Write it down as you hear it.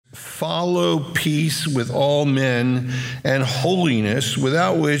follow peace with all men and holiness,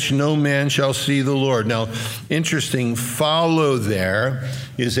 without which no man shall see the Lord. Now, interesting, follow there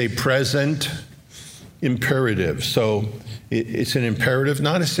is a present imperative. So it's an imperative,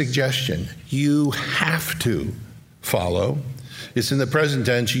 not a suggestion. You have to follow. It's in the present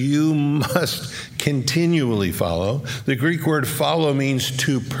tense. You must continually follow. The Greek word follow means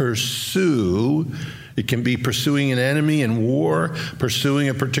to pursue. It can be pursuing an enemy in war, pursuing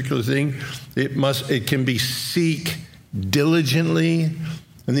a particular thing. It can be seek diligently.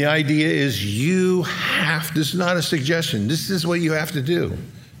 And the idea is this is not a suggestion. This is what you have to do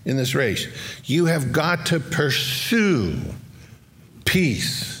in this race. You have got to pursue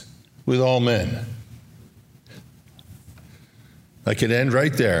peace with all men. I could end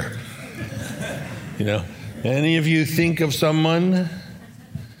right there. Any of you think of someone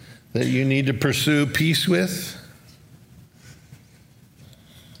that you need to pursue peace with?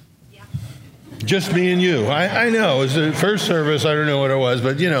 Yeah. Just me and you. I know. It was the first service. I don't know what it was,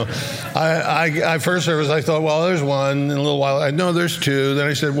 but I first service, I thought, well, there's one. In a little while, no, there's two. Then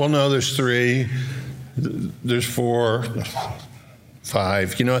I said, well, no, there's three. There's 4,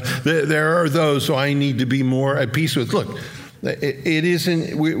 5. There are those who I need to be more at peace with. Look. It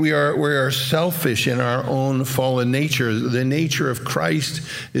isn't, we are selfish in our own fallen nature. The nature of Christ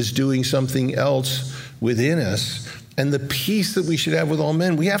is doing something else within us. And the peace that we should have with all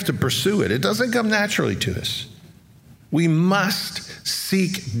men, we have to pursue it. It doesn't come naturally to us. We must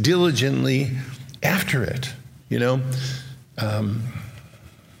seek diligently after it.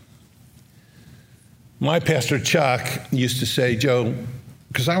 My pastor Chuck used to say, Joe,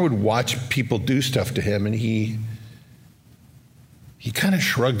 because I would watch people do stuff to him, and he kind of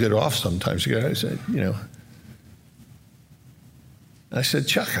shrugged it off sometimes. I said,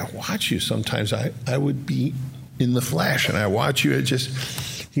 Chuck, I watch you sometimes. I would be in the flesh, and I watch you.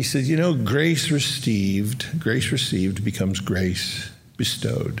 He said, grace received becomes grace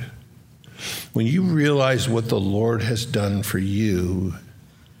bestowed. When you realize what the Lord has done for you,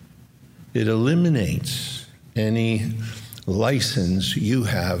 it eliminates any license you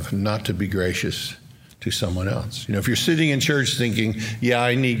have not to be gracious to someone else. If you're sitting in church thinking, yeah,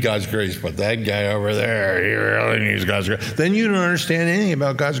 I need God's grace, but that guy over there, he really needs God's grace, then you don't understand anything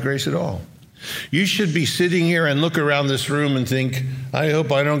about God's grace at all. You should be sitting here and look around this room and think, I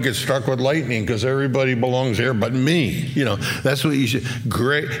hope I don't get struck with lightning because everybody belongs here but me. That's what you should,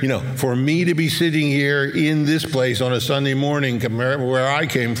 for me to be sitting here in this place on a Sunday morning where I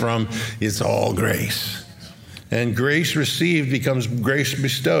came from, it's all grace. And grace received becomes grace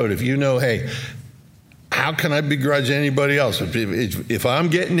bestowed. If hey, how can I begrudge anybody else? If I'm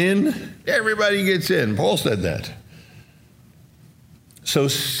getting in, everybody gets in. Paul said that. So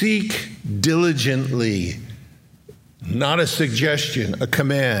seek diligently, not a suggestion, a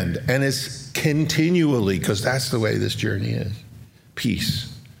command. And it's continually, because that's the way this journey is.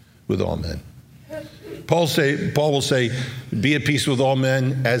 Peace with all men. Paul will say, be at peace with all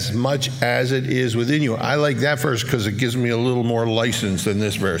men as much as it is within you. I like that verse because it gives me a little more license than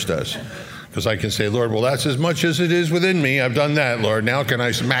this verse does. Because I can say, Lord, well, that's as much as it is within me. I've done that, Lord. Now can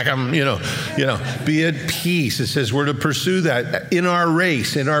I smack them? Be at peace. It says we're to pursue that in our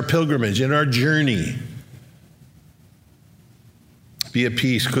race, in our pilgrimage, in our journey. Be at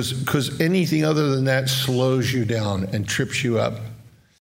peace, because anything other than that slows you down and trips you up